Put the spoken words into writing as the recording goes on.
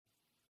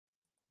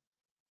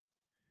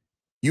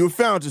You have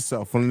found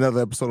yourself on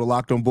another episode of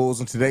Locked On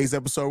Bulls. In today's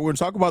episode, we're going to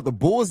talk about the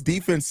Bulls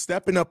defense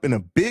stepping up in a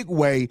big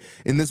way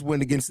in this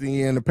win against the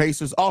Indiana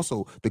Pacers.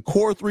 Also, the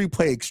core three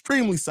play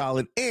extremely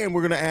solid, and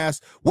we're going to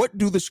ask, what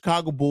do the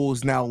Chicago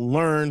Bulls now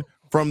learn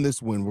from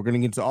this win? We're going to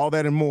get into all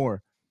that and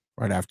more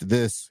right after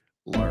this.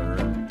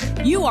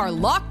 You are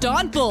Locked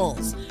On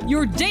Bulls,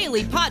 your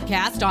daily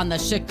podcast on the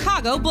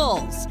Chicago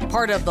Bulls,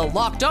 part of the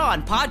Locked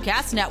On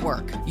Podcast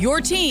Network, your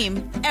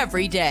team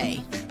every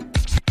day.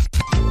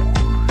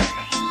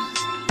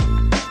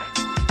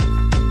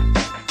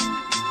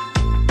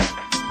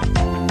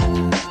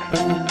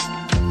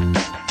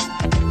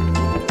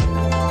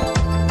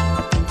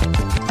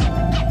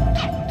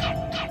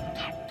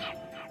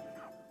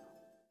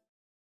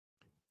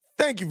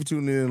 Thank you for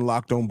tuning in to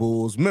Locked On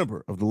Bulls,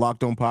 member of the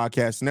Locked On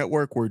Podcast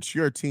Network, where it's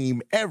your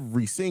team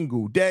every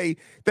single day.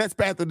 That's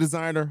Pat the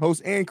designer,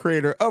 host and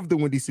creator of the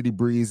Windy City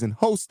Breeze, and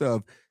host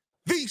of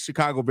the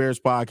Chicago Bears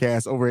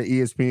podcast over at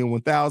ESPN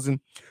 1000.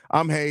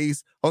 I'm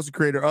Hayes, host and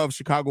creator of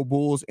Chicago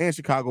Bulls and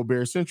Chicago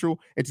Bears Central,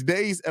 and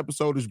today's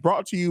episode is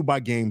brought to you by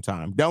Game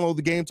Time. Download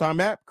the Game Time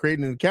app, create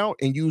an account,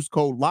 and use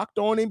code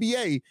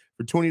LOCKEDONNBA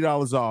for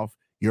 $20 off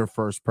your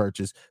first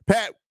purchase.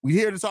 Pat, we're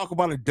here to talk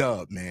about a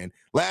dub, man.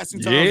 Last two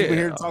times we've been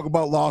here to talk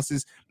about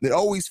losses. It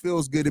always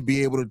feels good to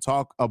be able to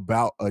talk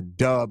about a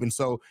dub. And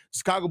so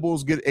Chicago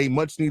Bulls get a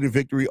much-needed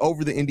victory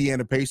over the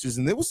Indiana Pacers.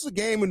 And it was a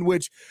game in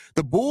which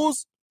the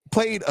Bulls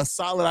played a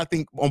solid, I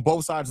think, on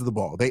both sides of the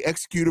ball. They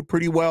executed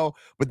pretty well,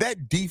 but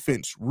that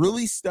defense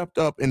really stepped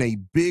up in a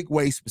big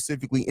way,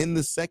 specifically in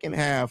the second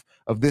half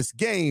of this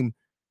game.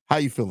 How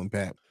you feeling,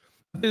 Pat?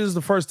 This is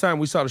the first time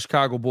we saw the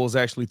Chicago Bulls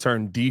actually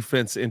turn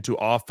defense into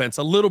offense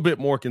a little bit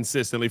more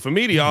consistently. For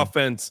me, the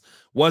offense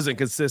wasn't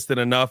consistent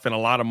enough in a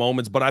lot of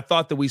moments, but I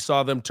thought that we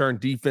saw them turn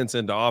defense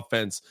into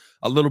offense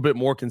a little bit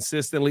more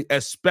consistently,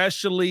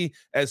 especially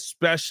in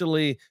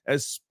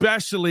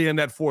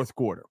that fourth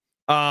quarter.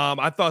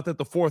 I thought that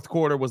the fourth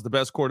quarter was the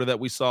best quarter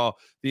that we saw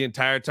the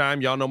entire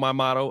time. Y'all know my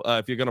motto.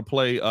 If you're going to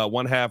play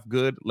one half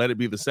good, let it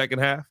be the second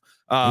half.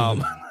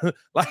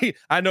 Like,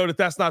 I know that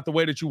that's not the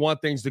way that you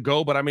want things to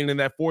go, but I mean, in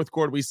that fourth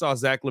quarter, we saw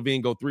Zach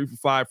LaVine go 3 for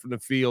 5 from the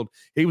field.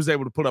 He was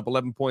able to put up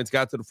 11 points,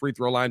 got to the free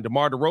throw line.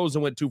 DeMar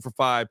DeRozan went 2 for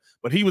 5,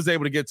 but he was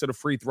able to get to the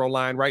free throw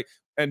line, right?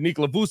 And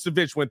Nikola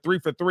Vucevic went 3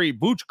 for 3.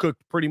 Vooch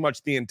cooked pretty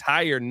much the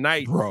entire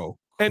night. Bro,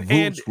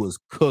 Vooch was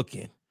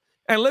cooking.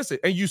 And listen,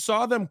 and you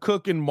saw them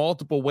cook in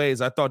multiple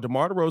ways. I thought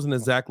DeMar DeRozan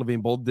and Zach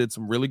LaVine both did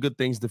some really good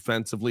things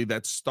defensively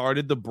that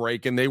started the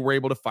break, and they were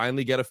able to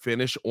finally get a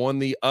finish on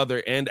the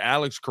other end.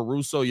 Alex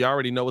Caruso, you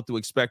already know what to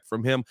expect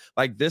from him.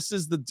 Like, this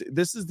is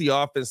the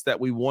offense that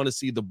we want to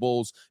see the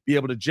Bulls be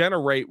able to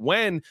generate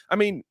when, I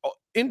mean,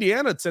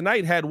 Indiana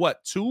tonight had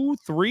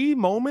 2-3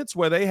 moments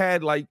where they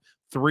had like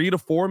 3 to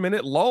 4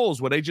 minute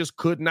lulls where they just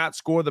could not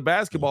score the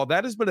basketball.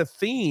 That has been a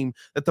theme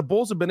that the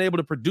Bulls have been able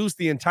to produce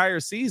the entire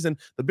season.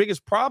 The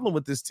biggest problem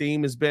with this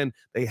team has been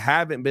they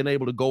haven't been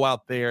able to go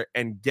out there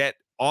and get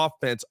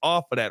offense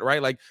off of that,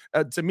 right? Like,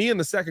 to me, in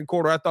the second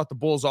quarter, I thought the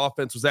Bulls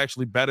offense was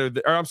actually better.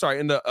 Not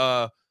in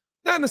the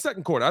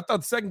second quarter. I thought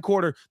the second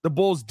quarter, the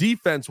Bulls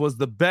defense was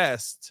the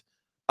best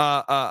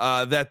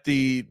that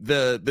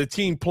the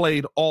team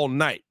played all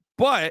night.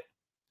 But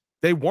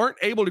they weren't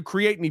able to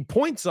create any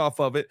points off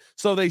of it,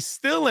 so they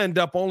still end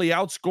up only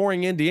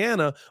outscoring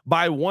Indiana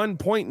by 1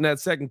 point in that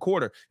second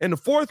quarter. In the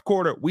fourth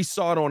quarter, we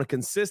saw it on a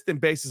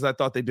consistent basis. I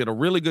thought they did a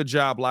really good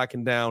job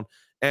locking down.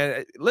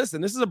 And listen,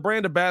 this is a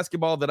brand of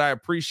basketball that I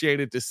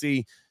appreciated to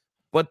see,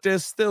 but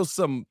there's still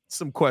some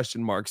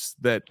question marks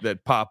that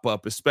pop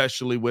up,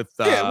 especially with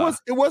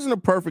it wasn't a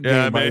perfect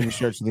game by any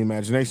stretch of the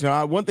imagination.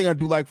 One thing I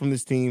do like from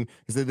this team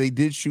is that they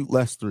did shoot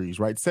less threes,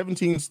 right?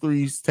 17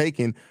 threes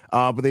taken,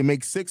 but they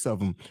make 6 of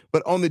them.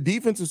 But on the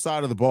defensive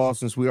side of the ball,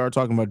 since we are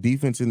talking about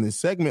defense in this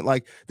segment,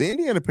 like, the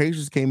Indiana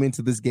Pacers came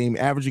into this game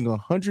averaging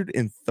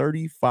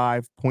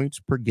 135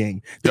 points per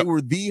game. They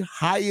were the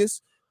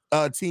highest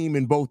team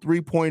in both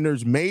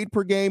three-pointers made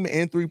per game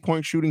and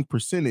three-point shooting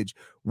percentage.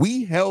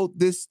 We held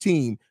this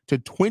team to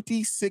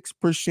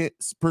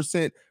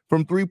 26%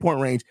 from three-point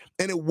range,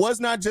 and it was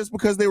not just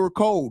because they were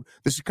cold.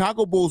 The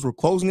Chicago Bulls were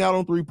closing out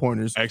on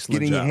three-pointers,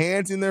 getting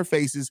hands in their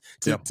faces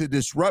to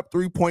disrupt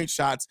three-point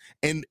shots,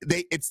 and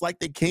it's like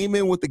they came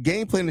in with the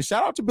game plan. And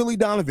shout out to Billy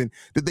Donovan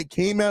that they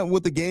came out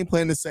with the game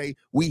plan to say,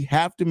 we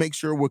have to make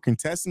sure we're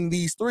contesting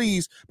these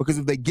threes, because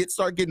if they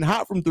start getting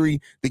hot from three,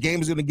 the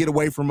game is going to get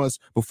away from us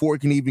before it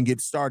can even get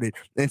started.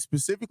 And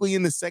specifically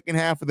in the second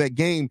half of that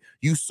game,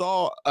 you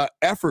saw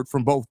effort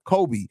from both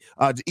Kobe,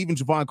 even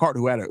Javon Carter,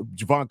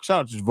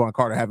 shout out to Javon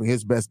Carter having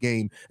his best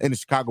game in the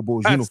Chicago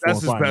Bulls uniform.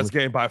 That's his best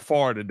game by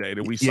far today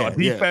that we saw.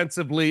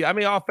 Defensively, I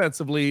mean,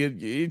 offensively,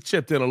 he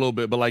chipped in a little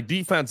bit, but like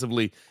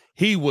defensively,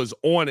 he was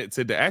on it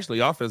today. Actually,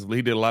 offensively,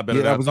 he did a lot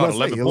better than I thought.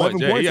 11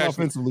 points. He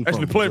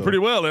actually played pretty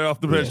well there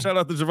off the bench. Shout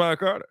out to Javon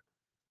Carter.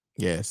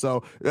 Yeah,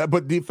 so,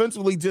 but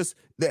defensively, just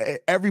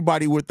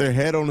everybody with their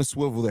head on a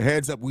swivel, their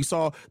heads up. We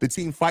saw the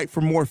team fight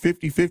for more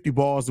 50-50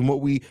 balls than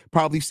what we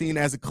probably seen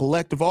as a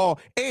collective all.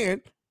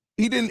 And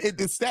He didn't.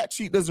 The stat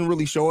sheet doesn't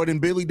really show it,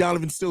 and Billy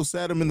Donovan still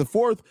sat him in the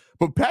fourth.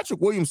 But Patrick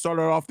Williams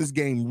started off this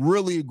game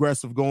really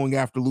aggressive, going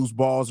after loose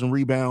balls and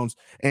rebounds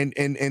and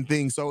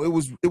things. So it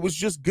was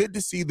just good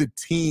to see the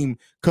team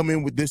come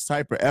in with this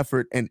type of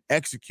effort and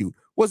execute.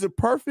 Was it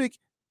perfect?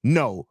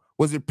 No.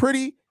 Was it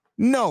pretty?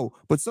 No,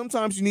 but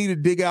sometimes you need to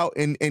dig out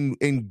and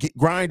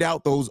grind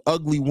out those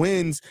ugly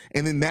wins,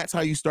 and then that's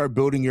how you start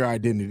building your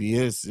identity.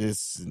 You saved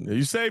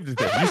it.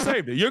 You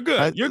saved it. You're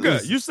good. You're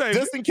good. You saved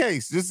just in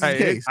case. Just in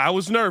case. I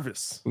was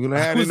nervous. We're gonna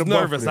add I was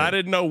nervous. I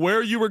didn't know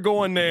where you were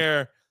going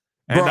there,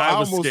 and I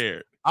was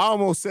scared. I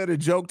almost said a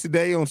joke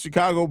today on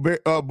Chicago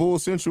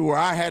Bulls Central where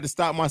I had to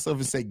stop myself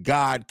and say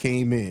God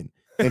came in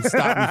and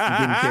stop me from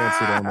getting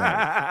canceled on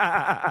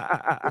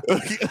that.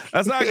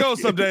 That's how it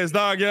goes some days,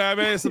 dog. You know what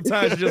I mean?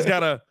 Sometimes you just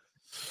gotta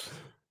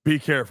be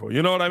careful.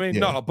 You know what I mean?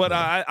 Yeah, no, but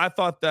yeah. I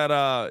thought that,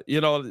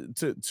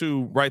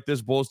 to write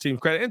this Bulls team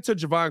credit and to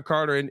Javon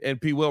Carter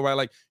and P. Will, right?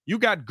 Like, you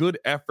got good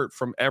effort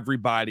from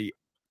everybody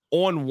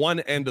on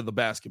one end of the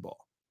basketball.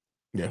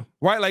 Yeah.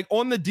 Right? Like,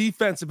 on the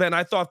defensive end,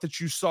 I thought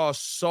that you saw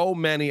so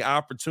many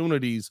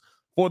opportunities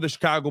for the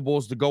Chicago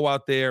Bulls to go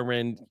out there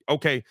and,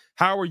 okay,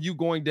 how are you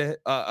going to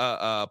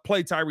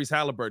play Tyrese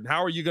Halliburton?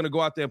 How are you going to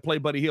go out there and play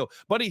Buddy Hield?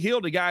 Buddy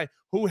Hield, a guy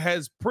who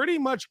has pretty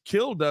much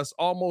killed us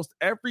almost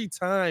every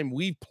time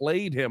we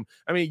played him.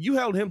 I mean, you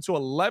held him to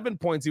 11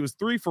 points. He was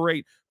 3 for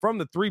 8 from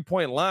the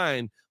three-point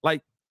line.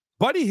 Like,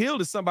 Buddy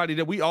Hield is somebody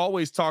that we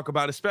always talk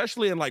about,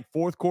 especially in, like,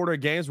 fourth quarter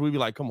games. We'd be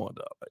like, come on,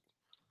 dog. Like,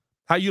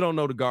 how you don't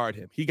know to guard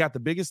him? He got the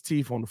biggest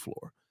teeth on the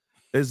floor.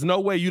 There's no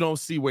way you don't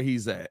see where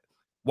he's at.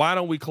 Why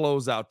don't we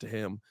close out to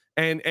him?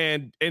 And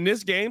in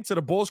this game, to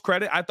the Bulls'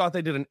 credit, I thought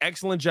they did an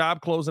excellent job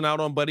closing out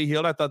on Buddy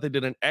Hield. I thought they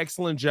did an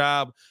excellent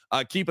job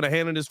keeping a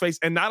hand in his face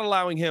and not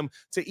allowing him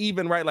to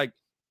even, right, like,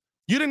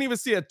 you didn't even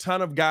see a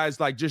ton of guys,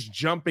 like, just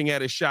jumping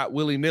at his shot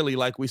willy-nilly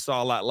like we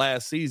saw a lot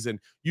last season.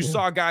 You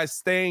saw guys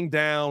staying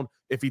down.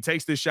 If he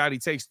takes this shot, he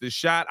takes this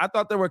shot. I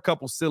thought there were a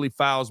couple silly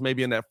fouls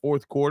maybe in that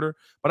fourth quarter.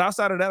 But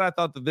outside of that, I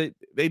thought that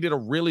they did a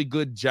really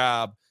good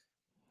job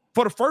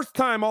for the first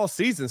time all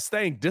season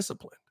staying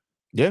disciplined.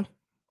 Yeah.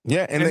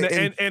 Yeah.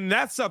 And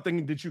that's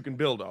something that you can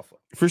build off of.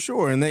 For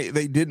sure. And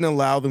they didn't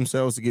allow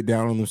themselves to get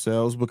down on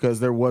themselves because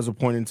there was a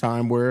point in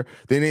time where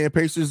the Indiana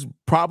Pacers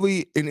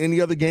probably in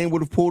any other game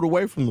would have pulled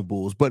away from the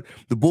Bulls. But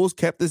the Bulls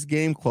kept this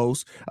game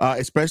close,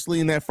 especially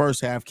in that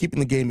first half,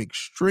 keeping the game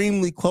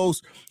extremely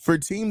close for a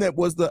team that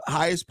was the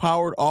highest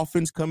powered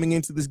offense coming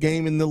into this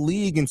game in the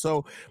league. And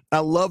so I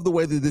love the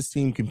way that this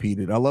team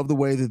competed. I love the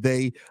way that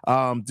they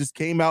just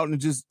came out and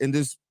just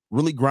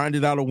really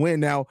grinded out a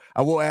win. Now,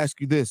 I will ask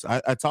you this.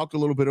 I talked a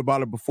little bit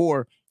about it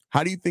before.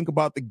 How do you think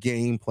about the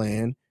game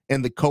plan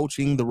and the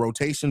coaching, the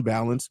rotation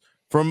balance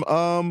from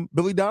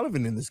Billy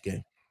Donovan in this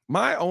game?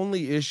 My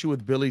only issue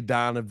with Billy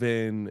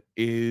Donovan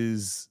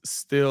is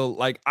still,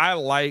 like, I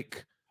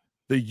like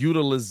the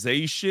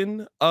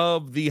utilization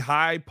of the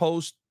high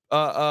post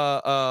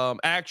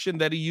action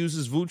that he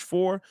uses Vooch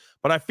for,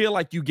 but I feel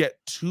like you get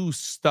too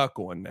stuck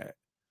on that.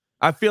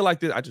 I feel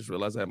like I just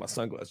realized I had my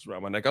sunglasses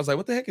around my neck. I was like,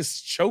 what the heck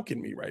is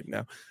choking me right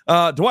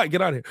now? Dwight, get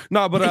out of here.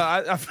 No, but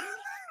I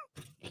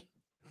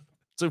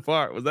too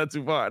far. Was that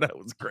too far? That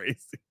was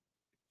crazy.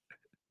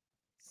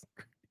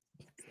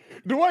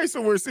 Dwight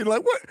somewhere sitting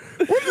like, what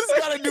does this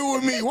got to do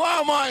with me? Why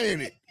am I in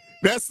it?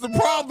 That's the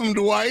problem,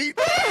 Dwight.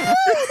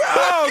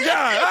 Oh,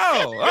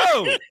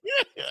 God.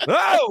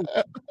 Oh.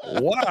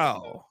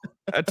 Wow.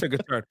 That took a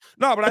turn.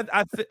 No, but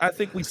I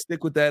think we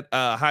stick with that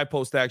high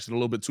post action a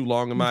little bit too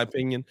long, in my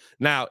opinion.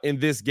 Now, in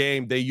this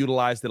game, they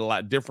utilized it a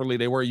lot differently.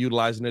 They were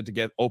utilizing it to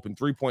get open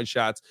three-point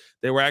shots.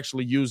 They were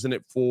actually using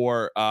it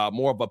for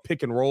more of a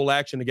pick and roll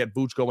action to get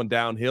Vooch going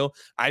downhill.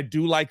 I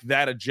do like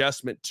that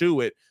adjustment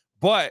to it,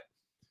 but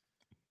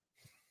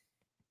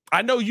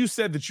I know you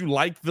said that you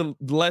like the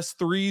less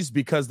threes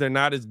because they're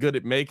not as good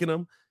at making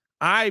them.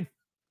 I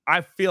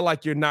feel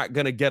like you're not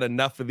going to get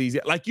enough of these.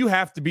 Like, you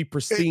have to be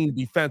pristine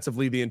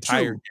defensively the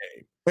entire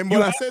game. And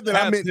when I said that,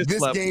 I meant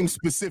this game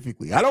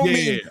specifically. I don't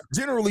mean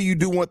generally you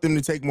do want them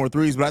to take more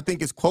threes, but I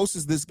think as close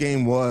as this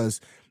game was,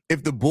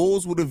 if the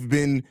Bulls would have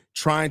been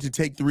trying to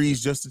take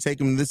threes just to take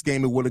them in this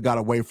game, it would have got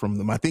away from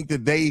them. I think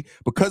that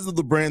because of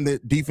the brand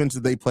that defense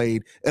that they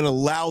played, it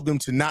allowed them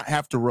to not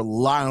have to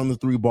rely on the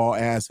three ball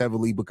as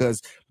heavily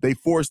because they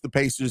forced the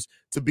Pacers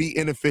to be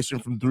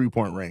inefficient from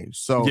 3-point range.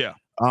 So,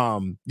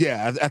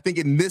 I think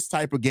in this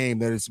type of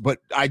game but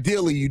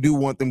ideally you do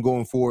want them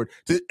going forward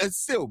to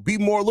still be a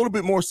little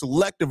bit more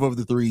selective of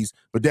the threes,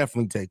 but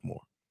definitely take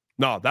more.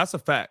 No, that's a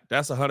fact.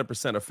 That's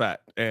 100% a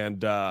fact.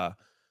 And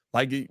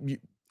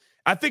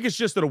I think it's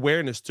just an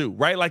awareness too,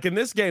 right? Like, in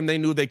this game, they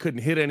knew they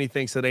couldn't hit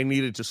anything, so they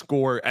needed to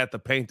score at the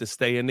paint to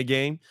stay in the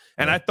game.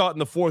 And I thought in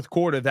the fourth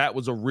quarter, that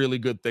was a really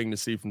good thing to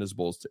see from this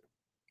Bulls team.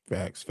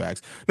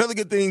 Facts. Another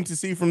good thing to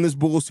see from this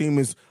Bulls team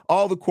is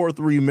all the core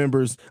three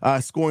members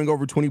scoring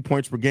over 20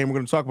 points per game. We're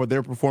going to talk about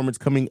their performance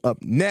coming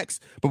up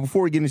next. But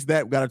before we get into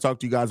that, we've got to talk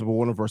to you guys about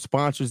one of our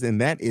sponsors,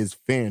 and that is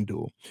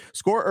FanDuel.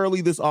 Score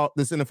early this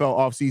NFL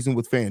offseason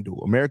with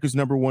FanDuel, America's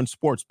 #1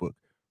 sportsbook.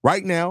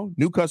 Right now,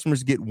 new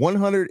customers get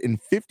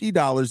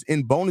 $150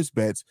 in bonus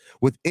bets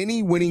with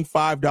any winning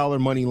 $5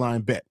 money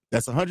line bet.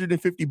 That's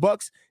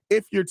 $150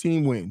 if your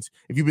team wins.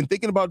 If you've been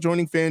thinking about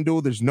joining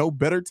FanDuel, there's no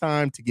better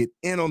time to get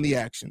in on the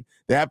action.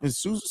 The app is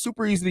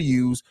super easy to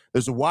use.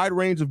 There's a wide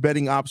range of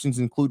betting options,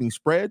 including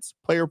spreads,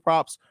 player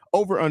props,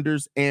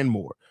 over-unders, and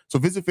more. So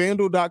visit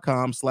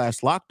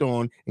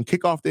FanDuel.com/lockedon and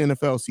kick off the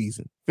NFL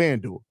season.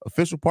 FanDuel,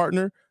 official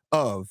partner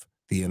of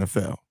the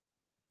NFL.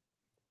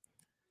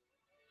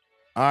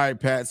 All right,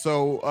 Pat.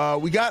 So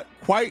we got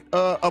quite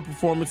a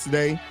performance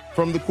today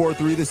from the core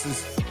three. This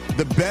is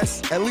the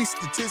best, at least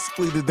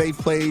statistically, that they've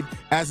played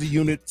as a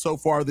unit so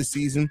far this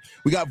season.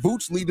 We got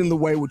Vooch leading the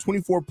way with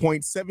 24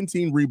 points,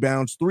 17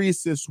 rebounds, 3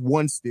 assists,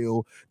 1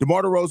 steal.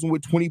 DeMar DeRozan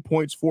with 20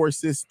 points, 4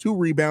 assists, 2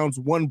 rebounds,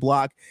 1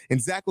 block.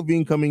 And Zach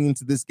LaVine coming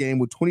into this game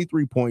with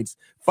 23 points,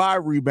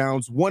 5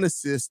 rebounds, 1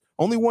 assist.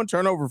 Only 1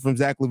 turnover from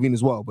Zach LaVine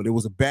as well, but it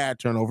was a bad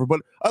turnover.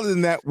 But other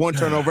than that, 1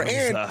 turnover.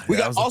 And we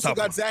also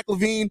got Zach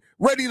LaVine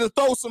ready to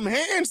throw some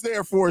hands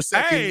there for a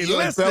second. Hey,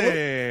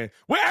 listen.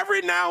 Well,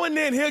 every now and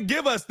then he'll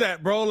give us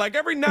that, bro. Like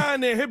every now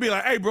and then he'll be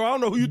like, hey, bro, I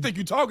don't know who you think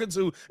you're talking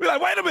to. Be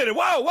like, wait a minute.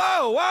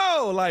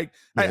 Whoa. Like,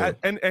 yeah.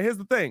 And here's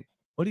the thing.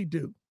 What did he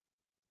do?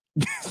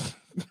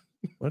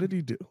 What did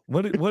he do?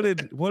 What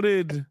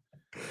did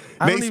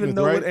I don't even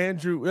know, right? What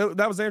Andrew,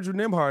 that was Andrew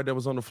Nembhard that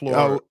was on the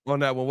floor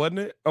on that one, wasn't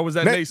it? Or was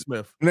that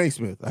Naismith?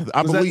 Naismith.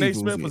 I believe that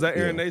Naismith? Was that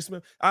Aaron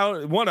Naismith?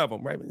 One of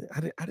them, right?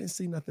 I didn't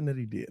see nothing that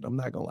he did. I'm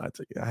not going to lie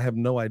to you. I have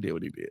no idea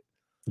what he did.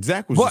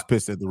 Zach was just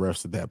pissed at the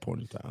refs at that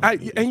point in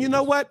time. And you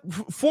know what?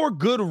 For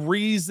good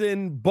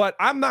reason, but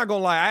I'm not going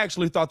to lie. I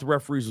actually thought the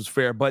referees was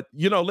fair. But,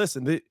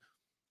 listen,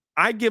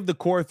 I give the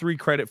core three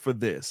credit for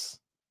this.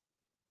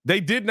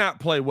 They did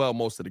not play well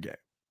most of the game.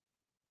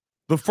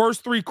 The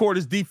first 3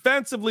 quarters,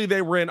 defensively,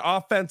 they were in.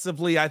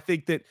 Offensively, I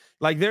think that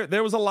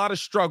there was a lot of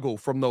struggle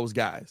from those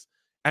guys.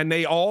 And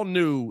they all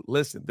knew,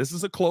 listen, this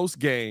is a close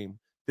game.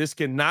 This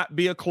cannot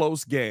be a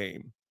close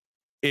game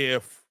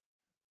if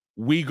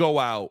we go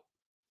out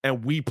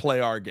and we play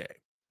our game.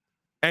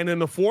 And in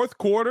the fourth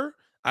quarter,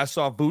 I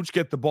saw Vooch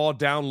get the ball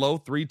down low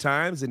 3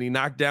 times, and he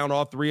knocked down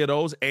all 3 of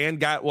those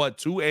and got,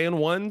 2 and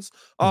 1s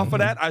off of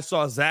that. I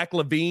saw Zach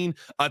LaVine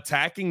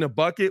attacking the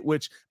bucket,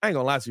 which I ain't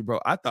gonna lie to you,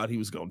 bro. I thought he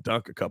was gonna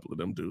dunk a couple of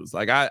them dudes.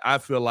 Like I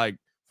feel like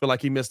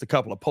he missed a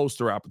couple of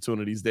poster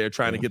opportunities there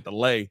trying to get the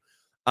lay.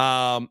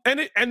 And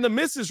the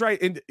misses,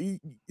 right?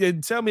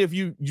 And tell me if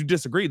you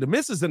disagree. The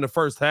misses in the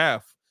first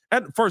half,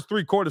 at the first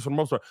 3 quarters for the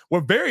most part,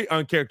 were very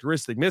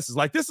uncharacteristic misses.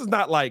 Like this is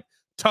not like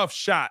tough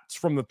shots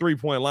from the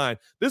 3-point line.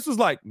 This was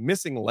like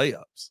missing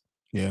layups.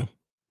 Yeah.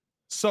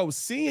 So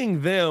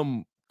seeing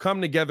them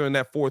come together in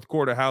that fourth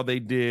quarter, how they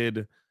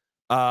did,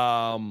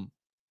 and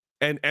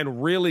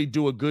really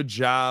do a good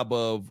job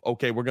of,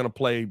 okay, we're going to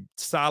play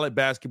solid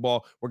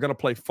basketball. We're going to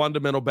play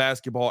fundamental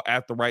basketball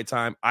at the right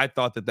time. I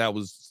thought that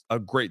was a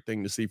great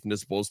thing to see from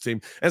this Bulls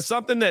team, and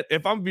something that,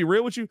 if I'm going to be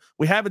real with you,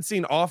 we haven't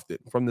seen often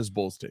from this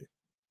Bulls team.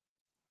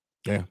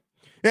 Yeah.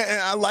 Yeah.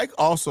 And I like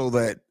also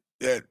that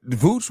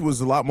Vooch was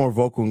a lot more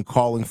vocal in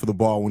calling for the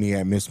ball when he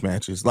had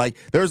mismatches. Like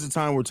there was a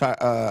time where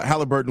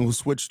Halliburton was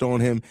switched on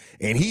him,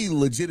 and he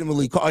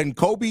legitimately called. And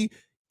Kobe,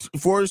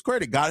 for his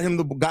credit, got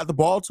the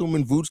ball to him,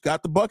 and Vooch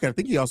got the bucket. I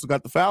think he also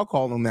got the foul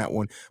call on that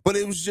one. But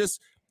it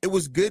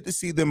was good to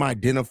see them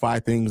identify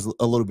things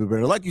a little bit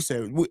better. Like you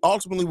said,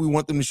 ultimately we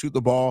want them to shoot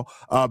the ball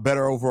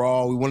better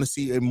overall. We want to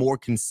see a more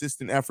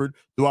consistent effort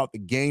throughout the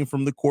game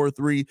from the core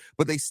three.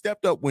 But they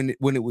stepped up when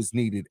it was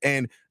needed,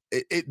 and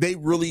they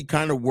really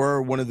kind of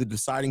were one of the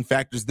deciding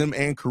factors, them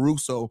and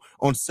Caruso,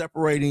 on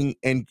separating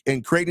and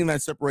creating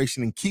that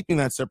separation and keeping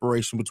that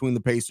separation between the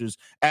Pacers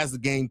as the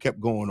game kept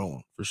going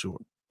on, for sure.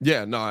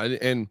 Yeah, no,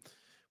 and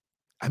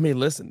I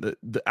mean, listen,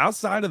 the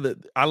outside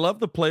of I love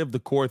the play of the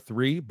core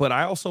three, but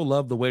I also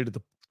love the way that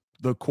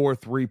the core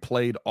three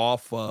played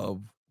off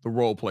of the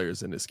role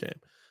players in this game.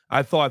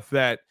 I thought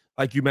that,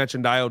 like you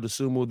mentioned, Ayo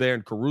Dosunmu there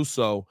and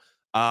Caruso,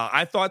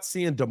 I thought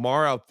seeing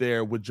DeMar out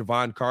there with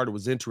Javon Carter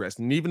was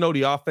interesting. And even though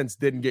the offense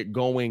didn't get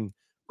going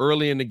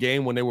early in the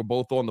game when they were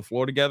both on the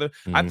floor together,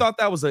 I thought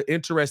that was an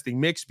interesting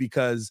mix,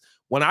 because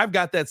when I've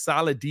got that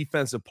solid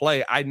defensive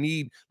play, I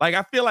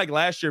feel like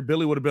last year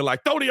Billy would have been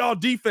like, throw the all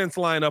defense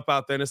line up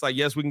out there. And it's like,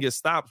 yes, we can get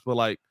stops, but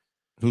like,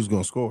 who's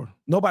going to score?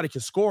 Nobody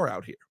can score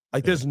out here.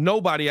 Like there's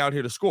nobody out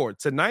here to score.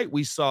 Tonight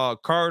we saw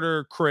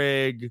Carter,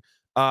 Craig,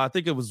 I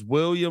think it was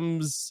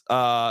Williams,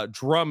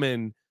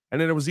 Drummond, and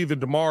then it was either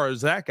DeMar or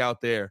Zach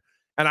out there.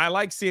 And I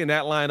like seeing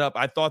that lineup.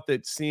 I thought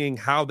that seeing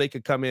how they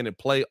could come in and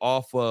play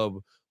off of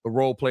the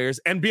role players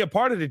and be a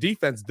part of the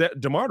defense.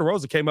 DeMar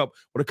DeRozan came up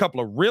with a couple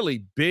of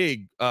really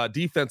big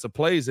defensive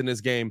plays in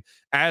this game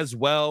as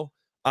well.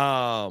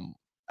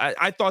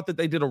 I thought that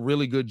they did a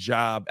really good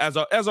job as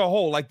a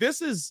whole. Like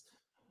this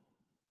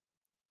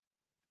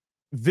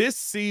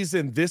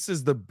season, this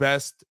is the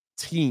best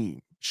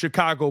team,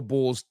 Chicago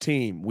Bulls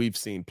team we've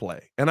seen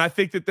play. And I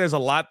think that there's a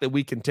lot that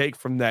we can take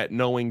from that,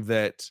 knowing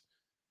that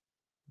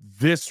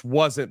this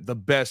wasn't the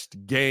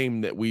best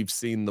game that we've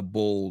seen the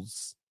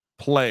Bulls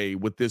play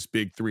with this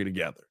big three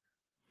together.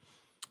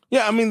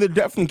 Yeah, I mean, they're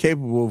definitely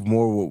capable of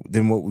more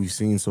than what we've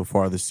seen so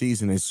far this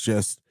season. It's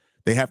just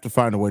they have to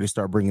find a way to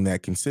start bringing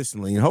that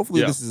consistently. And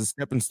hopefully Yeah. this is a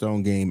stepping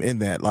stone game in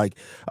that. Like,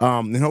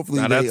 and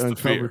hopefully Now they that's the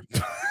uncover.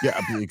 fear. Yeah,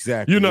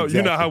 exactly. You know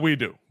exactly. how we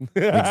do.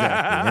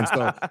 Exactly.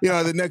 And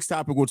so, the next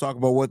topic we'll talk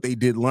about what they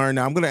did learn.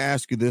 Now, I'm going to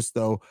ask you this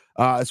though,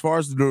 as far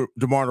as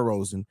DeMar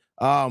DeRozan,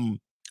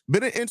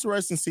 been an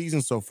interesting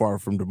season so far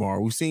from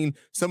DeMar. We've seen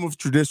some of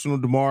traditional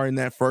DeMar in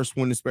that first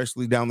one,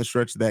 especially down the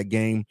stretch of that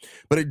game.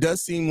 But it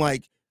does seem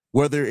like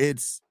whether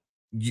it's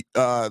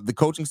the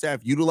coaching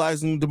staff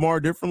utilizing DeMar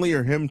differently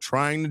or him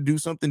trying to do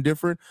something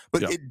different,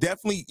 but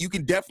you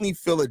can definitely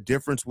feel a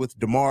difference with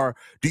DeMar.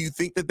 Do you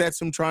think that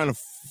that's him trying to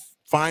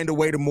find a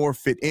way to more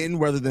fit in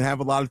rather than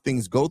have a lot of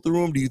things go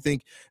through him? Do you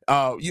think,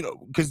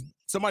 because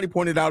somebody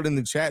pointed out in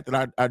the chat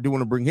that I do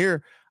want to bring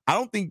here, I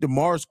don't think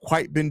DeMar's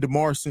quite been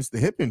DeMar since the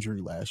hip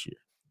injury last year.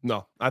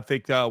 No, I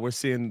think we're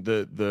seeing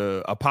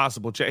a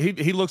possible change.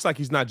 He looks like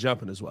he's not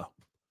jumping as well,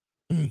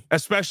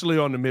 especially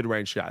on the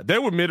mid-range shot.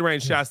 There were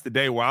mid-range shots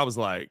today where I was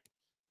like,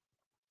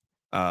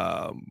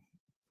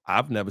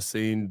 I've never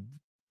seen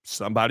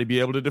somebody be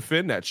able to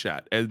defend that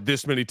shot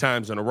this many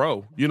times in a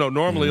row.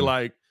 Normally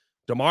like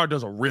DeMar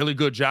does a really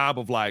good job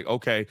of like,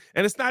 okay,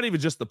 and it's not even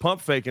just the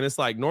pump fake, and it's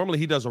like normally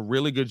he does a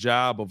really good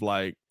job of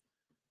like,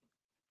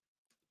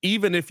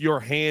 even if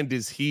your hand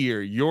is here,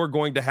 you're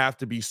going to have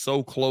to be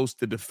so close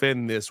to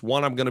defend this.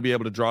 One, I'm going to be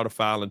able to draw the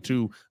foul, and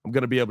two, I'm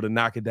going to be able to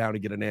knock it down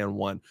and get an and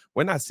one.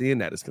 We're not seeing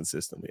that as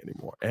consistently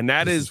anymore. And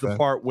that is the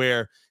part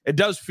where it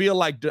does feel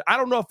like, I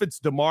don't know if it's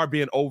DeMar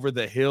being over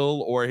the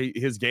hill or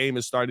his game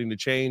is starting to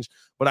change,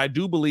 but I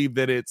do believe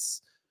that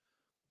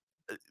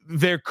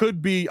there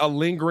could be a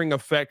lingering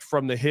effect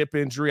from the hip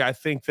injury. I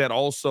think that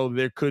also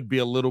there could be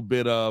a little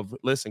bit of,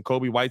 listen,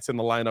 Coby White's in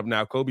the lineup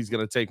now. Kobe's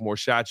going to take more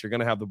shots. You're going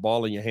to have the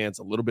ball in your hands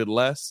a little bit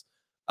less.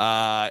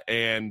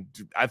 And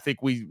I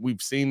think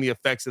we've seen the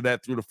effects of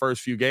that through the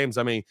first few games.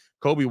 I mean,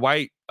 Coby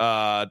White,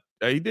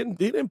 he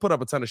didn't put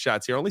up a ton of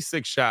shots here, only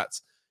 6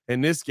 shots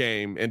in this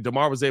game. And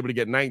DeMar was able to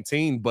get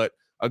 19, but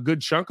a good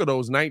chunk of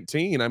those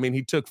 19, I mean,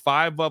 he took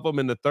 5 of them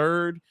in the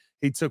third.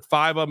 He took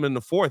 5 of them in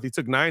the fourth. He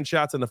took 9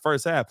 shots in the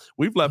first half.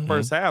 We've left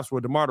first halves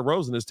where DeMar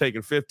DeRozan is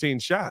taking 15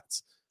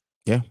 shots.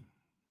 Yeah.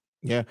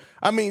 Yeah.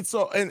 I mean,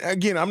 so, and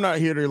again, I'm not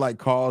here to like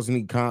cause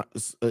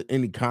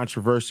any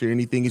controversy or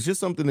anything. It's just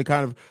something to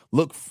kind of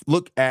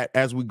look at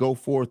as we go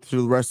forth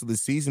through the rest of the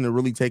season and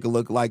really take a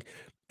look like,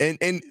 and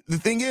the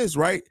thing is,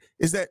 right,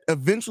 is that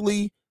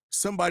eventually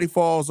somebody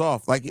falls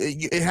off. Like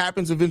it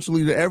happens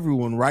eventually to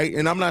everyone, right?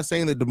 And I'm not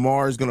saying that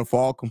DeMar is going to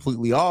fall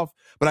completely off,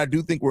 but I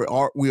do think we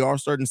are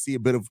starting to see a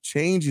bit of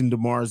change in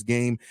DeMar's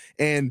game.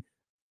 And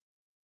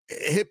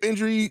hip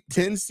injury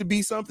tends to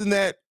be something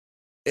that,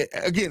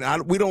 again,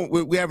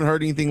 we haven't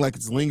heard anything like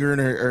it's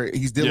lingering or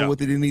he's dealing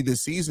with it any of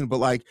this season. But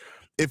like,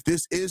 if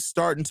this is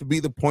starting to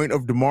be the point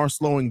of DeMar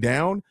slowing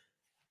down,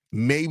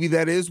 maybe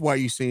that is why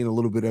you're seeing a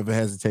little bit of a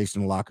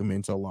hesitation to lock him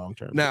into a long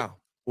term. Now,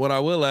 what I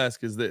will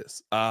ask is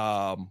this: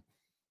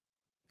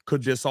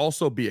 could this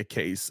also be a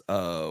case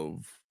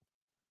of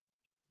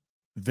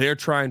they're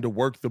trying to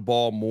work the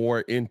ball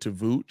more into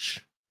Vooch?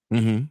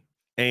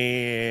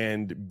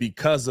 And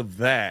because of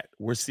that,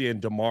 we're seeing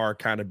DeMar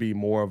kind of be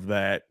more of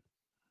that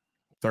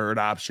third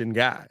option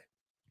guy.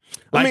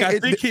 Like, I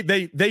think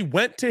they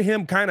went to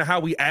him kind of how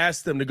we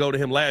asked them to go to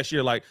him last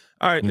year. Like,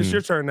 all right, it's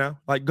your turn now.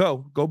 Like,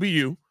 go be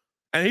you.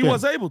 And he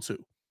was able to.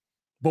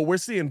 But we're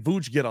seeing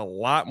Vooch get a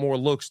lot more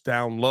looks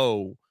down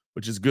low,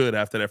 which is good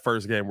after that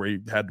first game where he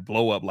had to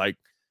blow up. Like,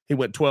 he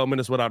went 12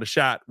 minutes without a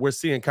shot. We're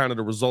seeing kind of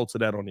the results of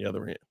that on the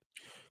other end.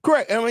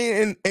 Correct. I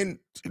mean, and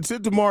to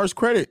DeMar's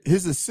credit,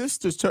 his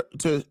assist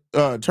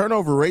to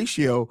turnover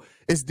ratio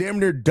is damn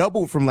near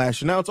doubled from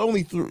last year. Now it's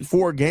only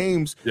 4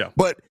 games,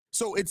 but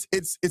so it's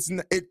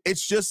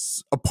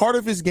just a part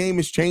of his game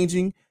is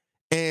changing,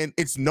 and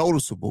it's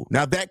noticeable.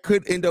 Now that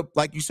could end up,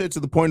 like you said,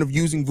 to the point of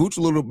using Vooch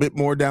a little bit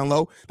more down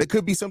low. That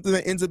could be something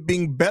that ends up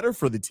being better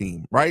for the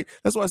team, right?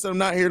 That's why I said I'm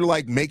not here to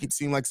like make it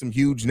seem like some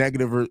huge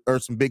negative or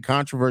some big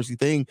controversy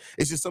thing.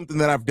 It's just something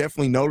that I've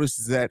definitely noticed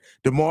is that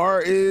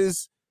DeMar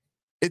is.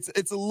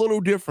 It's a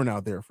little different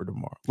out there for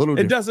DeMar.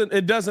 It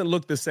doesn't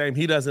look the same.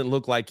 He doesn't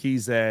look like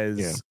he's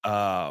as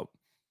to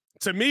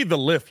me, the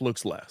lift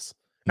looks less.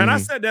 And I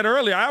said that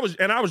earlier. I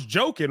was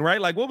joking,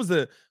 right? Like, was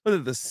it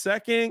the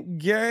second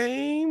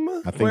game?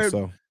 I think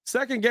so.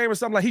 Second game or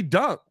something, like he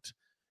dunked.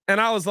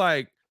 And I was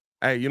like,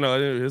 hey,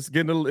 it's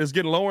getting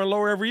lower and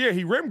lower every year.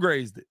 He rim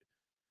grazed it.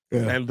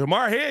 Yeah. And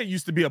DeMar head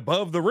used to be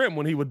above the rim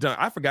when he would dunk.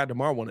 I forgot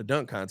DeMar won a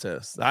dunk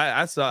contest.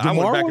 I went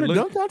back and looked.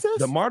 Dunk contest?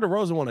 DeMar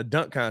DeRozan won a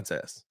dunk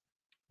contest.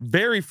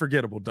 Very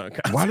forgettable dunk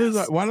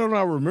contest. Why don't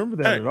I remember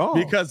that at all?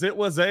 Because it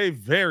was a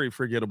very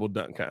forgettable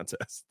dunk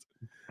contest.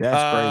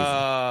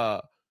 That's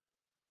crazy.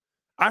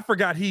 I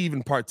forgot he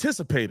even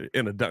participated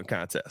in a dunk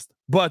contest.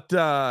 But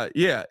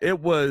it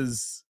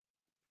was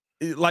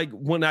like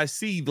when I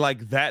see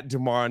like that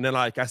DeMar and then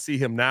like I see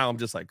him now, I'm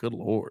just like, good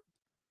Lord.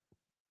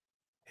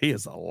 He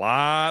is a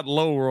lot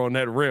lower on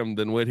that rim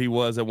than what he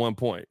was at one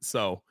point.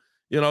 So,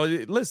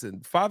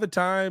 listen, Father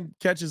Time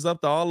catches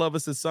up to all of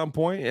us at some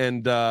point,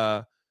 and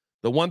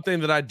The one thing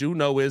that I do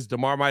know is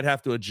DeMar might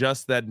have to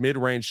adjust that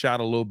mid-range shot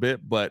a little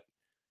bit, but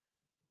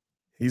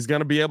he's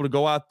going to be able to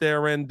go out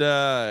there and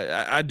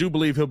I do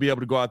believe he'll be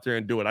able to go out there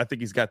and do it. I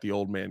think he's got the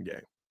old man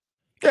game.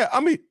 Yeah, I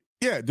mean,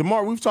 yeah,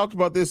 DeMar, we've talked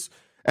about this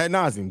ad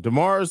nauseum.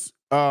 DeMar's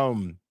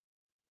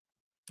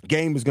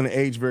game is going to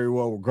age very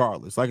well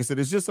regardless. Like I said,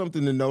 it's just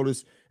something to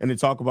notice and to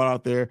talk about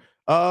out there.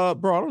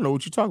 Bro, I don't know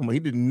what you're talking about. He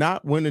did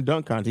not win a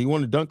dunk contest. He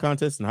won a dunk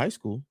contest in high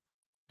school.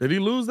 Did he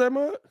lose that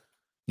much?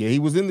 Yeah, he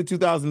was in the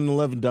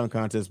 2011 dunk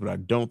contest, but I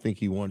don't think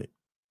he won it.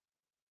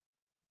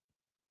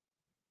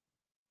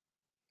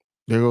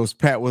 There goes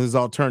Pat with his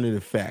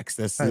alternative facts.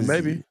 That's his,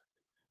 maybe.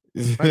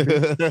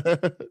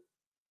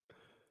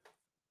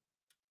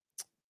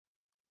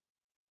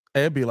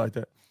 It'd be like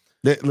that.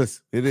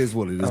 Listen, it is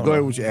what it is. Go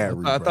ahead with your ad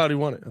read. I thought he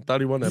won it. I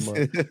thought he won that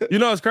money. You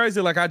know, it's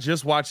crazy. Like, I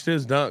just watched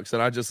his dunks,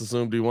 and I just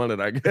assumed he won it,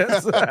 I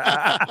guess.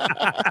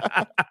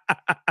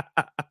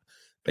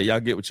 Hey,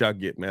 y'all get what y'all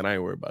get, man. I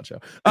ain't worried about y'all.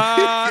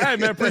 Hey,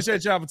 man,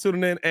 appreciate y'all for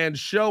tuning in and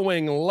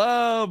showing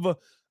love.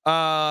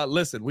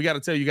 Listen, we got to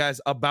tell you guys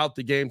about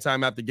the Game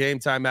Time app. The Game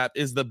Time app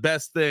is the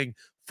best thing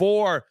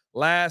for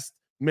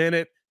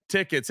last-minute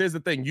tickets. Here's the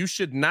thing. You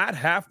should not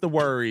have to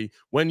worry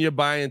when you're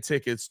buying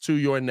tickets to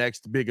your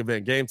next big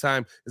event. Game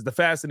Time is the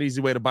fast and easy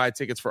way to buy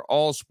tickets for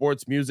all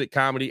sports, music,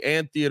 comedy,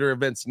 and theater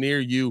events near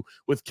you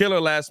with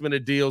killer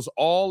last-minute deals,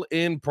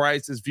 all-in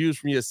prices, views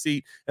from your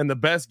seat, and the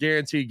best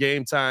guarantee.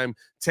 Game Time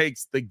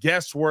takes the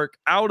guesswork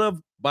out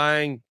of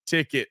buying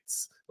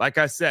tickets. Like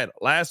I said,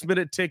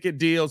 last-minute ticket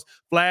deals,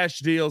 flash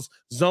deals,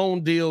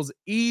 zone deals,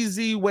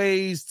 easy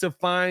ways to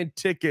find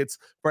tickets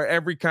for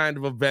every kind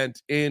of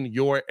event in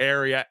your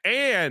area.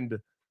 And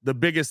the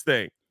biggest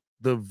thing,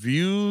 the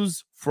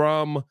views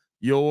from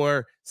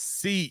your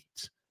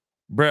seat.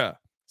 Bruh,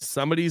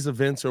 some of these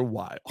events are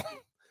wild.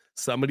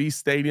 Some of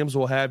these stadiums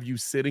will have you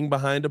sitting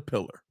behind a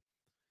pillar,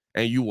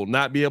 and you will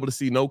not be able to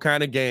see no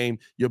kind of game.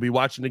 You'll be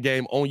watching the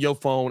game on your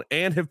phone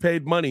and have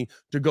paid money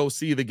to go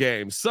see the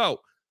game.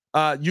 So,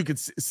 you can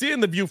see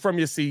in the view from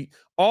your seat,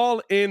 all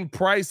in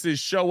prices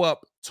show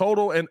up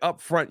total and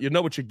upfront. You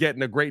know what you're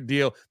getting, a great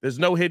deal. There's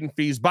no hidden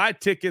fees. Buy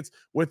tickets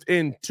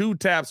within 2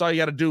 taps. All you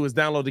got to do is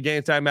download the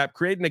Game Time app,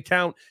 create an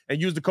account, and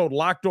use the code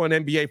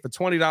LOCKEDONNBA for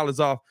 $20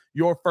 off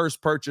your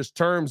first purchase.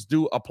 Terms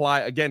do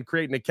apply. Again,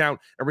 create an account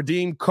and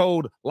redeem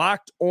code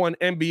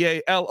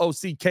LOCKEDONNBA,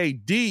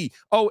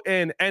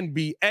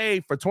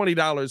 LOCKDONNBA for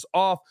 $20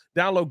 off.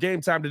 Download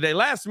Game Time today.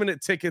 Last minute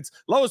tickets,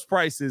 lowest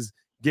prices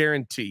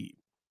guaranteed.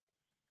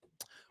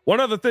 One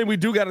other thing we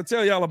do got to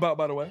tell y'all about,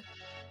 by the way.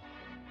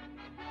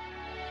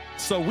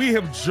 So we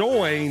have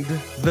joined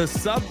the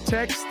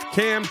Subtext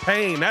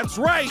campaign. That's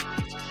right.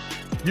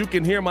 You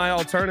can hear my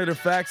alternative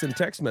facts and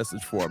text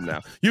message for them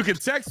now. You can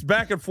text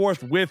back and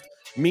forth with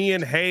me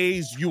and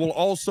Hayes. You will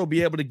also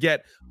be able to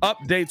get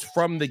updates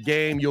from the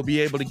game. You'll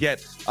be able to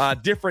get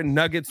different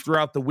nuggets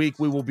throughout the week.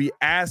 We will be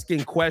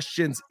asking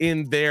questions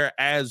in there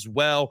as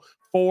well.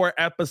 4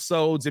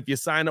 episodes. If you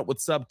sign up with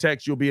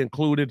Subtext, you'll be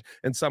included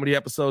in some of the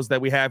episodes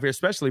that we have here,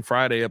 especially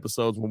Friday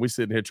episodes when we're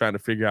sitting here trying to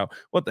figure out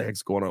what the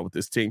heck's going on with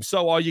this team.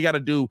 So all you got to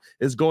do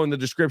is go in the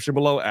description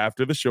below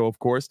after the show, of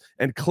course,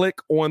 and click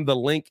on the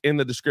link in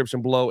the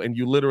description below, and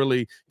you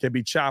literally can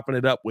be chopping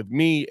it up with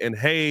me and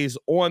Hayes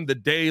on the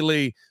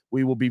daily.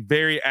 We will be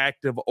very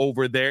active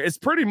over there. It's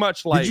pretty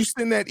much like... Did you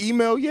send that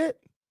email yet?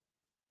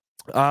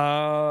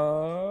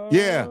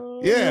 Yeah.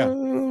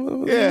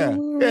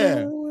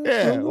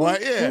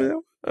 Like,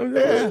 yeah.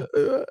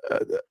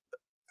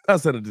 I'll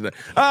send it today.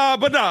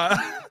 But no,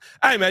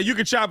 hey man, you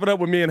can chop it up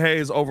with me and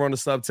Hayes over on the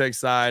Subtext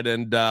side,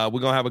 and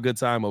we're gonna have a good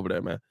time over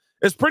there, man.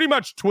 It's pretty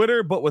much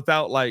Twitter, but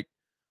without like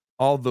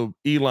all the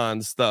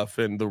Elon stuff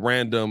and the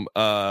random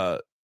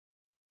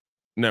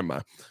never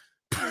mind.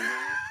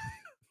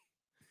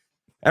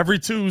 Every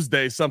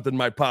Tuesday something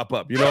might pop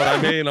up. You know what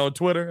I mean? On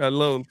Twitter.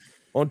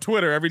 On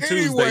Twitter every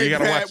Tuesday, you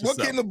gotta watch yourself.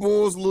 What can the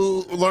Bulls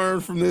learn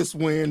from this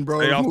win,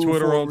 bro? Stay off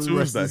Twitter on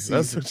Tuesday.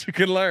 That's what you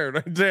can learn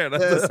right there.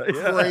 That's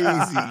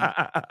crazy.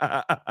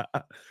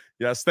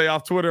 Yeah, stay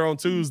off Twitter on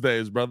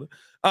Tuesdays, brother.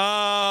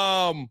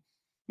 No,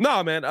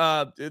 man.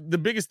 The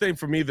biggest thing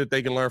for me that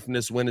they can learn from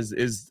this win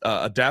is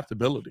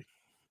adaptability.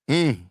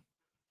 They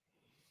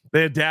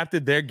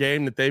adapted their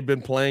game that they've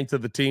been playing to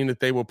the team that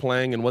they were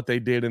playing and what they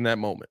did in that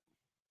moment.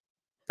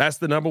 That's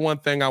the number one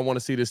thing I want to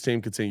see this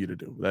team continue to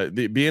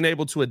do. Being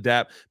able to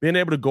adapt, being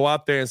able to go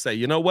out there and say,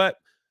 you know what?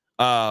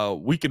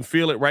 We can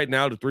feel it right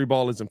now. The 3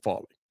 ball isn't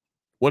falling.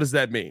 What does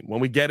that mean? When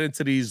we get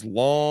into these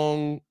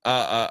long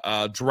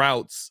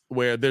droughts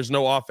where there's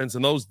no offense,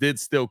 and those did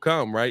still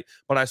come, right?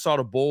 But I saw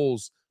the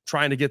Bulls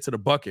trying to get to the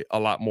bucket a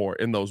lot more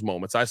in those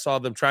moments. I saw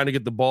them trying to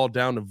get the ball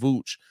down to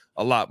Vooch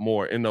a lot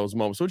more in those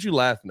moments. What you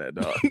laughing at,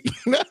 dog?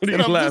 I'm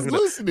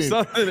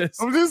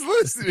just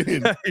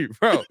listening. Hey,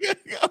 bro.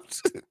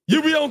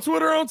 You be on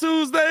Twitter on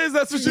Tuesdays?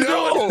 That's what you're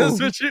doing? That's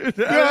what you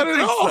Not at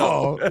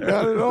all. Not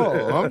at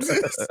all.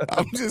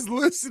 I'm just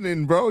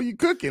listening, bro. You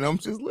cooking. I'm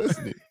just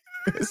listening.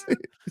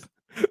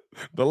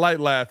 The light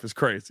laugh is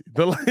crazy.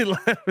 The light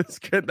laugh is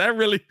good.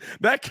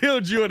 That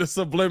killed you in a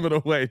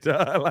subliminal way,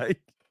 dog. Like,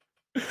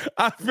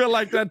 I feel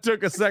like that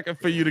took a second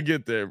for you to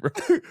get there, bro.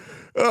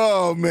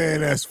 Oh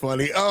man, that's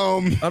funny.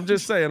 I'm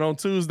just saying, on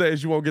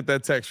Tuesdays you won't get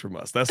that text from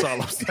us. That's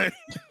all I'm saying.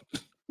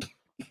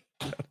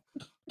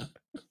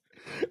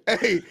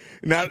 Hey,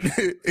 now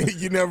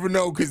you never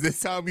know, because this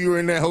time you were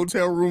in that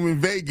hotel room in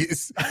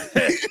Vegas.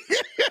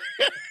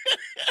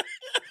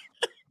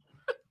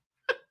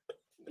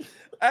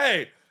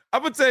 Hey,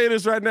 I'm gonna tell you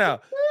this right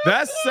now.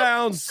 That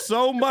sounds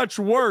so much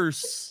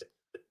worse.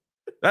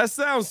 That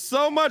sounds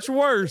so much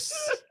worse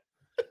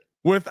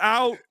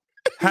without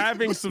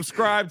having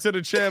subscribed to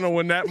the channel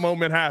when that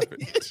moment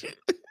happened.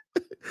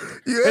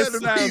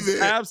 It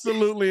sounds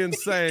absolutely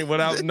insane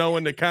without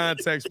knowing the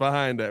context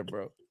behind that,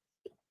 bro.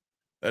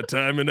 That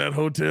time in that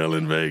hotel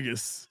in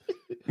Vegas.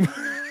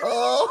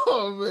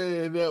 Oh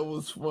man, that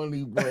was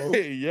funny, bro.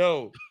 Hey,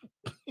 yo,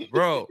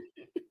 bro.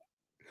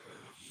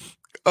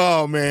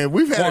 Oh man,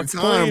 we've had a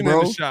time, bro.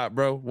 In the shop,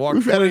 bro.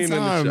 We've had a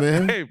time,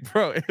 man. Hey,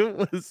 bro, it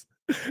was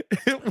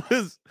me. It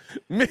was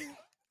my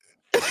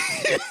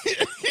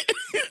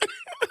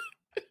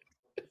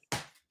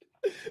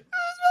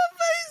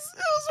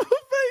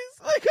face.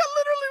 Like, I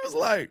literally was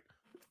like,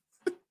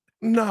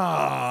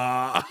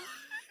 nah.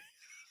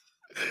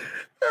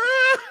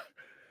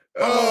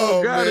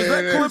 Oh God, man, is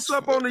that clipped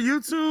up on the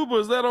YouTube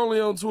or is that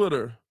only on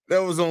Twitter?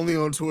 That was only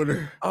on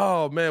Twitter.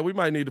 Oh man, we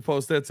might need to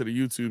post that to the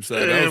YouTube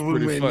side. That was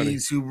pretty funny.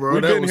 Bro.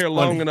 We've been here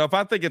long enough.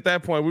 I think at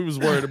that point we was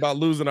worried about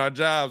losing our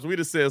jobs. We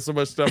just said so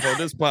much stuff on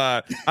this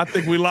pod. I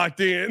think we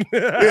locked in.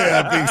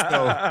 Yeah, I think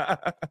so.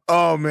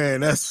 Oh man,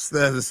 that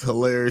is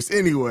hilarious.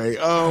 Anyway,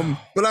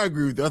 but I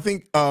agree with you. I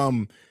think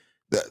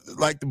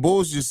like the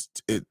Bulls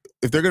just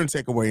if they're going to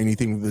take away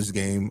anything from this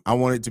game, I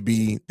want it to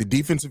be the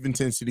defensive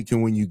intensity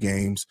can win you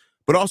games,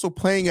 but also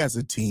playing as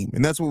a team.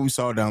 And that's what we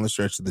saw down the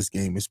stretch of this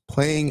game, is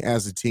playing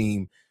as a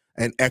team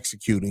and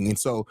executing. And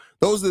so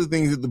those are the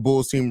things that the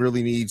Bulls team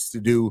really needs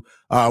to do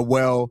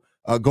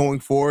going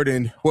forward.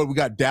 And we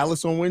got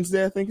Dallas on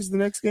Wednesday, I think, is the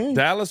next game.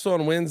 Dallas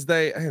on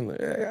Wednesday.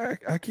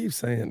 I keep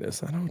saying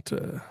this. I don't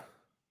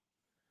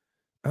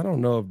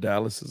know if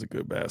Dallas is a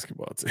good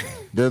basketball team.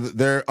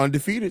 They're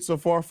undefeated so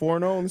far,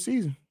 4-0 in the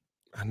season.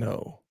 I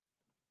know.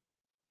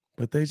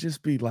 But they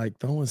just be like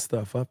throwing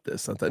stuff up there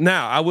sometimes.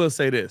 Now, I will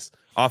say this.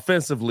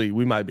 Offensively,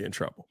 we might be in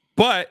trouble.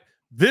 But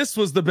this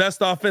was the best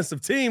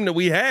offensive team that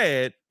we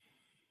had.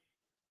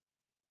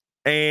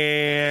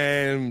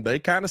 And they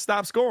kind of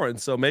stopped scoring.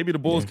 So maybe the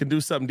Bulls can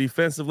do something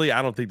defensively.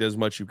 I don't think there's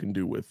much you can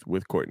do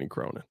with Courtney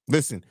Cronin.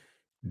 Listen,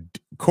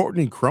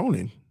 Courtney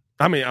Cronin.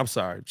 I mean, I'm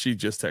sorry. She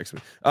just texted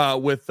me.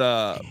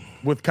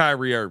 With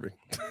Kyrie Irving.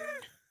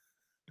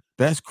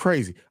 That's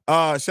crazy.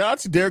 Shout out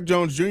to Derrick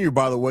Jones Jr.,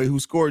 by the way, who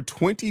scored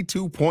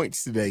 22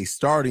 points today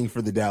starting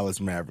for the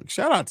Dallas Mavericks.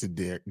 Shout out to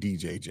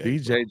DJJ.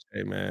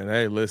 DJJ, man.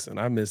 Hey, listen,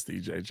 I miss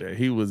DJJ.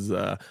 He was,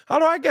 although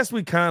I guess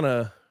we kind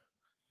of,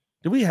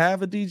 do we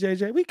have a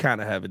DJJ? We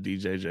kind of have a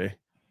DJJ.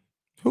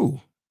 Who?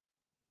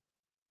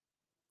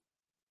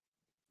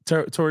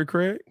 Torrey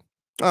Craig?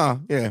 Oh,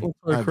 yeah.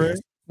 Torrey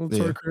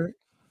Craig?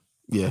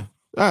 Yeah.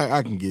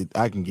 I can get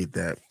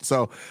that.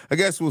 So I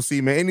guess we'll see,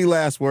 man. Any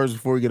last words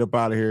before we get up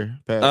out of here,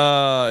 Pat?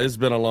 It's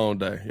been a long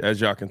day, as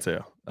y'all can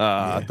tell.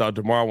 I thought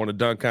DeMar won a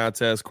dunk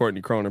contest.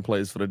 Courtney Cronin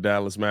plays for the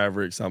Dallas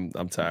Mavericks. I'm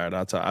tired.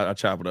 I'll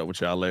chop it up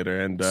with y'all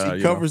later. And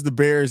she covers the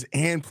Bears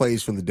and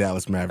plays for the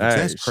Dallas Mavericks.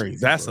 That's crazy.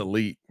 That's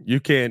elite. You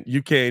can't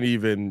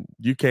even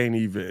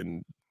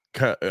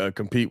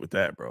compete with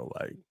that, bro.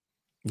 Like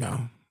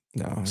no.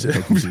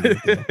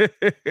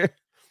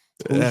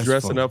 Who's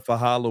dressing up for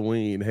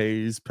Halloween?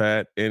 Hayes,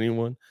 Pat,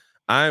 anyone?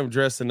 I am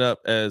dressing up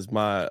as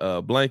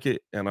my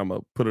blanket, and I'm going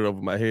to put it over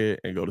my head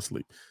and go to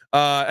sleep.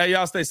 Hey,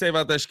 y'all stay safe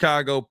out there,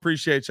 Chicago.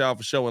 Appreciate y'all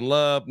for showing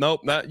love.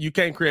 Nope, you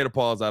can't create a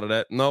pause out of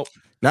that. Nope.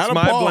 Not a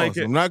pause.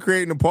 Blanket. I'm not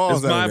creating a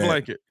pause out of that. It's my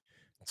blanket.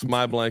 It's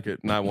my blanket,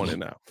 and I want it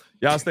now.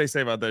 Y'all stay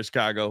safe out there,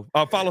 Chicago.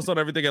 Follow us on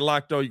everything at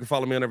Locked On. You can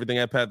follow me on everything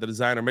at Pat the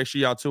Designer. Make sure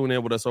y'all tune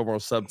in with us over on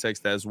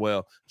Subtext as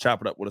well.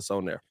 Chop it up with us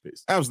on there.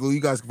 Peace. Absolutely.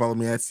 You guys can follow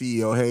me at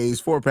CEO Hayes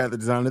for Pat the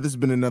Designer. This has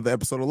been another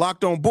episode of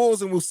Locked On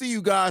Bulls, and we'll see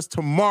you guys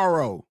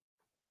tomorrow.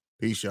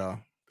 Peace, y'all.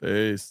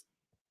 Peace.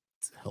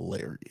 It's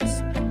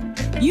hilarious.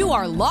 You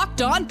are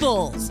Locked On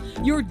Bulls.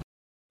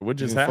 What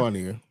just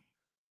happened?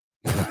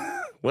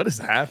 Funnier. What is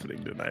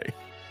happening tonight?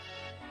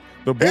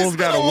 The Bulls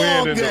got to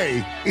win.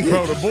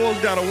 The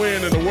Bulls got to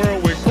win and the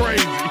world went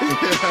crazy.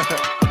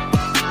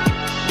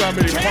 How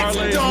many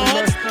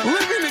parlays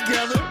living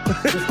together.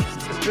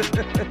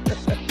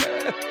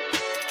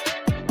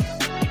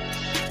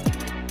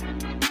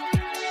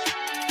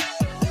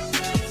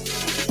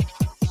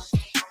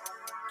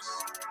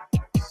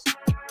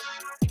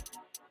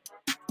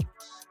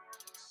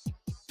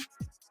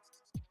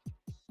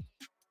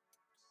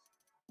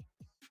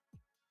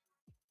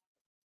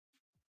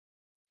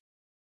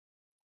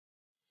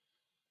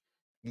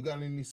 You got any